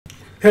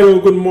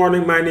Hello, good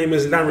morning. My name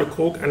is Larry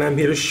Cook, and I'm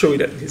here to show you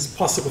that it is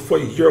possible for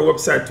your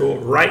website to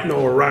right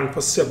now rank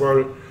for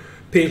several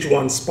page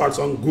one spots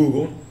on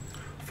Google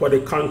for the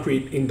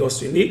concrete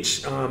industry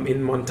niche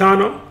in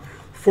Montana.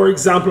 For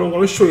example, I'm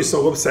going to show you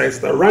some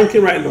websites that are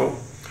ranking right now.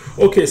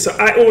 Okay, so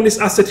I own this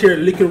asset here,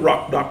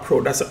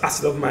 LiquidRock.pro. That's an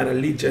asset of mine, a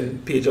lead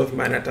gen page of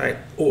mine that I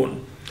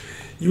own.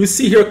 You will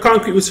see here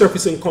concrete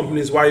resurfacing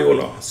companies,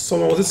 Wyola.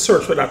 Someone was to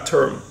search for that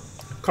term,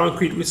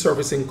 concrete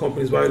resurfacing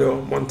companies,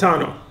 Wyola,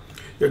 Montana.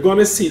 You're going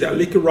to see that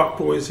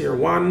LiquidRock.pro is here.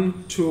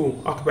 1,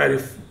 2,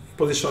 occupied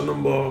position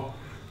number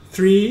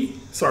 2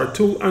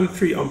 and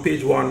 3 on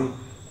page 1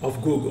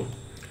 of Google.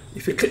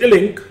 If you click the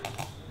link,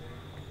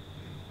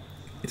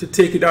 it will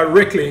take you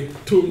directly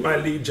to my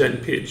lead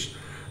gen page.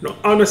 Now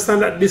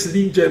understand that this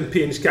lead gen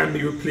page can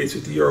be replaced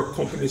with your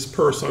company's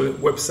personal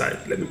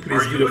website. Let me play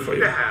this video for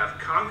you. Are you looking to have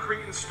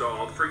concrete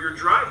installed for your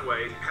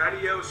driveway,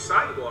 patio,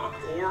 sidewalk,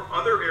 or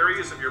other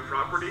areas of your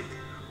property?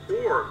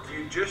 Or do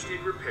you just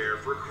need repair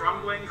for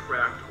crumbling,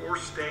 cracked, or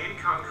stained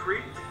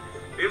concrete?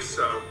 If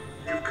so,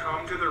 you've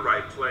come to the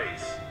right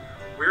place.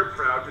 We're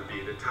proud to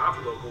be the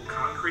top local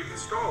concrete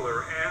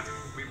installer, and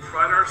we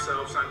pride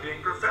ourselves on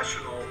being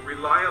professional,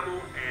 reliable,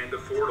 and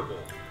affordable.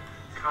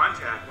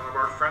 Contact one of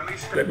our friendly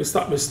staff. Let me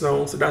stop this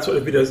now. So that's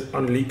what the videos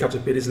on the lead capture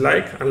page is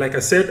like. And like I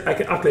said, I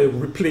can actually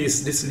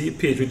replace this lead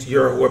page with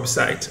your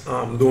website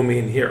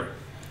domain here.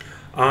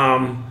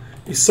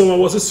 If someone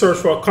was to search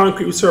for a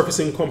concrete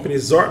resurfacing company,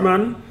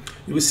 Zortman,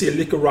 you will see a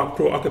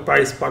LiquidRock.pro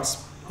occupied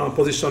spots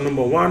position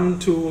number 1,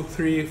 2,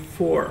 3,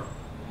 4.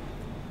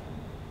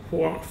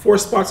 Four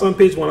spots on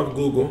page 1 of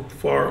Google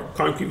for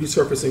concrete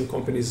resurfacing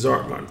company,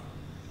 Zortman.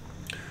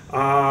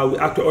 We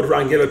actually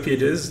outrank yellow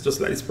pages,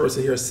 just like this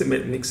person here,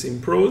 Cement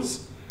Mixing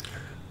Pros.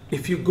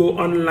 If you go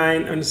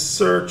online and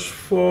search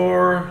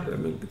for, let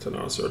me turn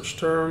on search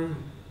term,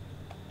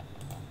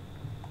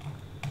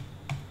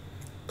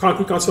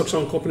 concrete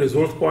construction companies,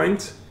 Wolf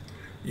Point,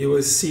 you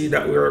will see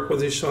that we're at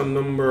position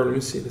number, let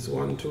me see, this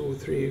 1, 2,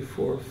 3,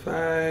 4,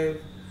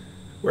 5.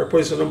 We're at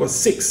position number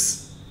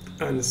 6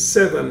 and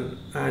 7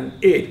 and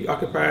 8. We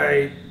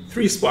occupy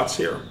 3 spots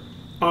here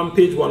on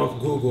page 1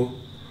 of Google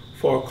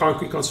for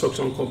concrete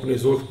construction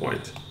companies, Wolf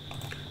Point.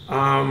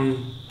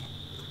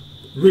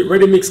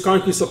 Ready mix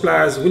concrete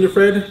suppliers,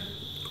 Winifred.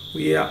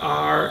 We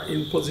are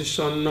in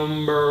position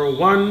number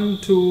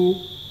 1, 2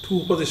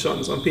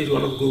 positions on page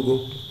 1 of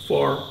Google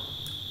for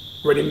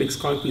ready mix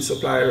concrete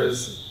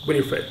suppliers,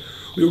 Winifred.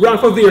 We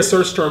rank for various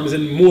search terms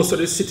in most of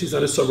the cities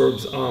and the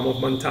suburbs of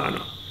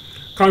Montana.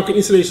 Concrete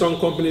installation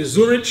company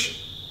Zurich,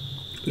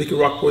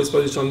 LiquidRock.pro is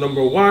position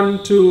number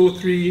 1, 2,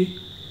 3,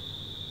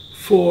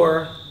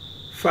 4,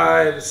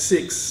 5,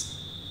 6,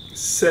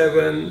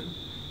 7,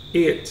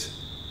 8,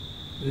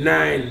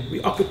 9.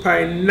 We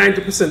occupy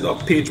 90%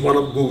 of page 1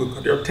 of Google.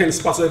 There are 10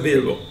 spots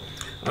available.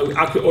 And we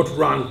actually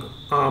outrank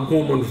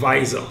Home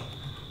Advisor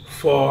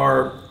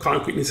for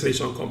concrete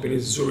installation company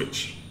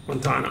Zurich,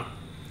 Montana.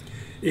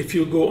 If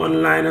you go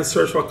online and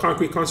search for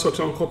concrete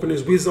construction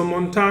companies, Wisdom,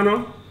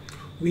 Montana,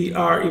 we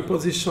are in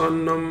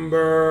position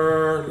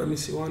number, let me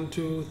see, 1,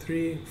 2,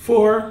 3,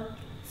 4,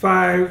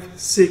 5,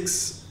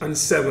 6, and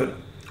 7.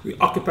 We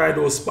occupy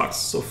those spots.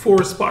 So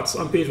 4 spots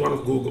on page 1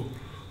 of Google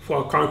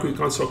for concrete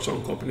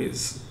construction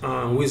companies,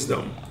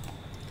 Wisdom.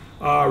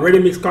 Ready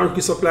mix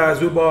concrete suppliers,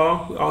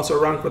 Weber, we also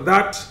rank for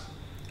that.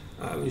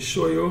 Let me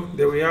show you.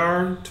 There we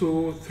are,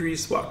 2, 3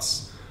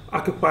 spots.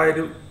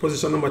 Occupied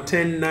position number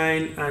 10,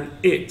 9, and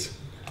 8.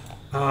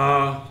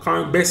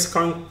 Best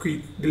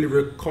concrete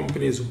delivery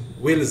companies,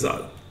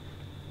 Wilzal.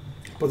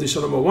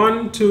 Position number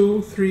 1,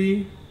 2,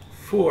 3,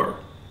 4.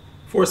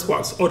 4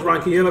 spots.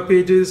 Outranking Yellow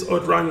Pages,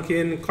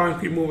 outranking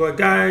Concrete Mover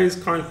Guys,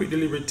 Concrete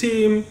Delivery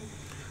Team,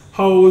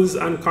 House,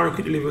 and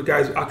Concrete Delivery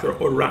Guys. We actually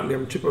outrank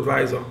them.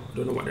 TripAdvisor, I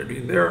don't know what they're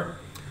doing there,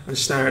 and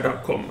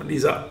Schneider.com.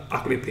 These are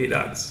actually paid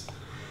ads.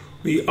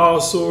 We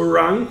also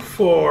rank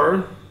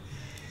for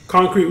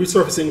concrete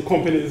resurfacing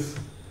companies,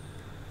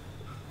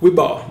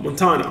 Weber,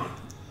 Montana.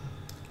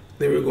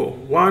 There we go.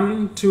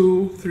 1,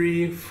 2,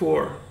 3,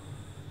 4.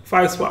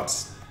 5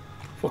 spots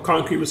for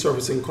concrete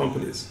resurfacing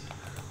companies.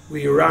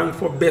 We rank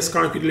for best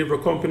concrete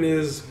delivery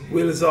companies,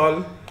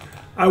 Wilzal.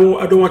 I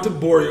don't want to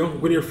bore you,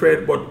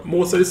 Winifred, but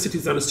most of the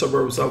cities and the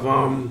suburbs of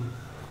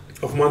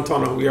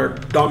Montana, we are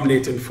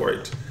dominating for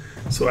it.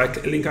 So I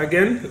can link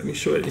again. Let me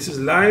show you. This is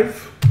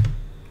live.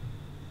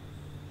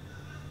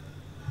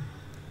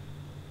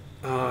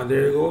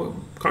 There you go.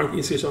 Concrete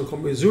installation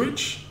company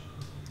Zurich.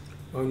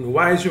 On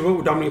Wise River,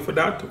 we dominate for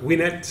that.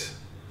 Winnet,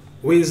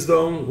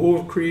 Wisdom,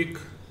 Wolf Creek,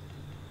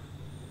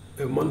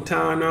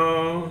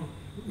 Montana,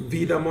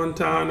 Vida,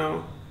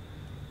 Montana,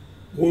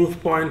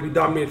 Wolf Point. We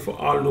dominate for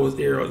all those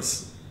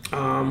areas.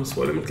 So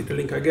let me click the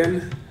link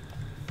again.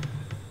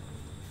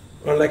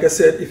 And like I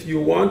said, if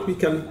you want, we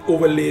can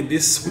overlay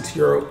this with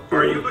your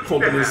own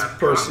company's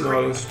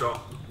personal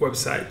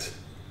website.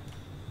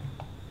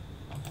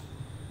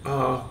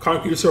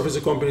 Concrete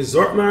surfacing company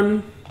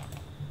Zortman,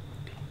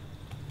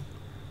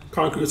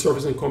 concrete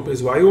surfacing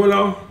companies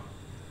Wyola.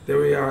 There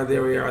we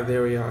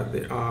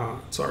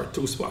are. Sorry,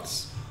 2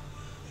 spots.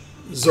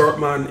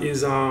 Zortman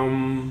is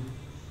 1,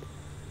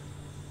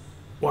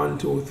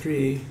 2,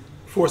 3,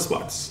 4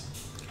 spots.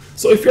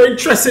 So if you're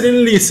interested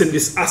in leasing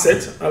this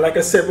asset, like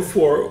I said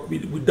before, we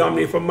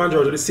dominate for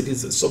majority of the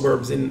cities and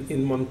suburbs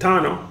in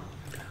Montana.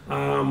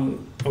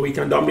 Or we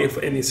can dominate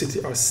for any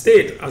city or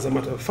state, as a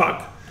matter of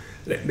fact.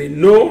 Let me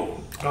know.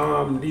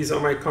 These are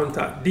my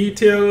contact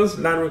details.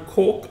 Lanry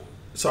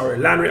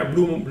at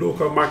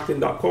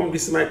bluecomarketing.com.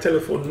 This is my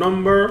telephone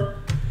number.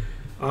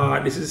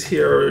 This is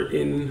here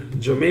in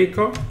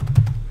Jamaica,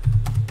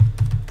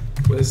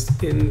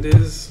 West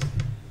Indies.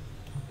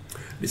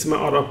 This is my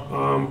other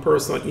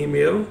personal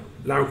email,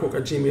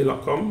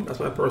 lanrycook@gmail.com. That's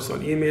my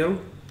personal email.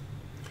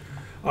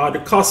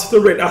 The cost of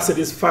the red asset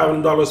is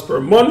 $500 per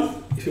month.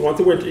 If you want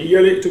to rent a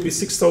yearly, it will be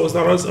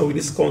 $6,000, and we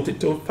discount it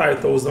to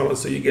 $5,000,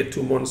 so you get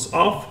 2 months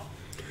off.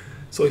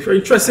 So if you're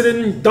interested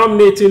in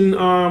dominating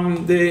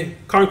the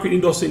concrete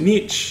industry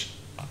niche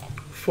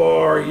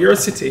for your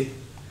city,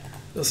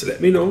 just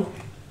let me know.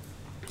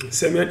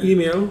 Send me an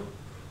email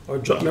or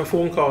drop me a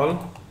phone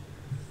call,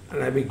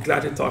 and I'll be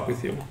glad to talk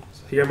with you.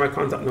 So here are my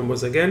contact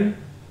numbers again.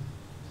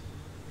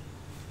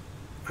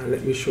 And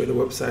let me show you the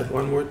website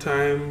one more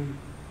time.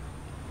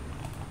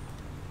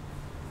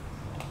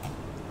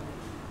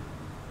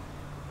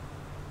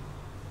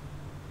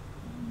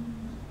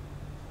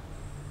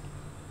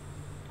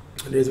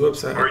 There's a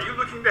website. Are you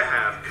looking to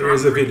have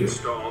Here's a concrete video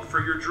installed for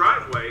your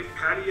driveway,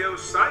 patio,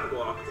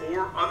 sidewalk,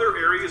 or other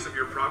areas of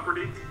your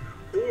property?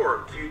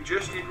 Or do you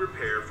just need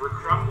repair for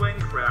crumbling,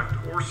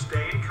 cracked, or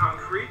stained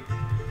concrete?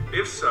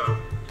 If so,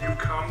 you've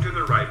come to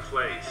the right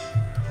place.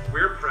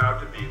 We're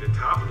proud to be the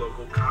top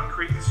local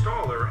concrete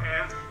installer,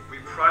 and we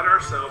pride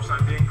ourselves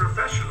on being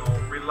professional,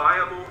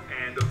 reliable,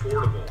 and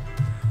affordable.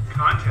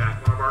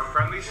 Contact one of our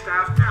friendly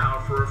staff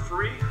now for a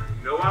free,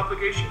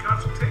 no-obligation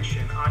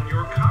consultation on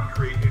your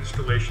concrete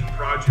installation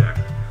project.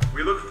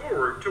 We look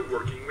forward to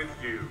working with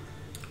you.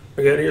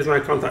 Again, here's my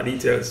contact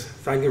details.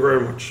 Thank you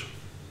very much.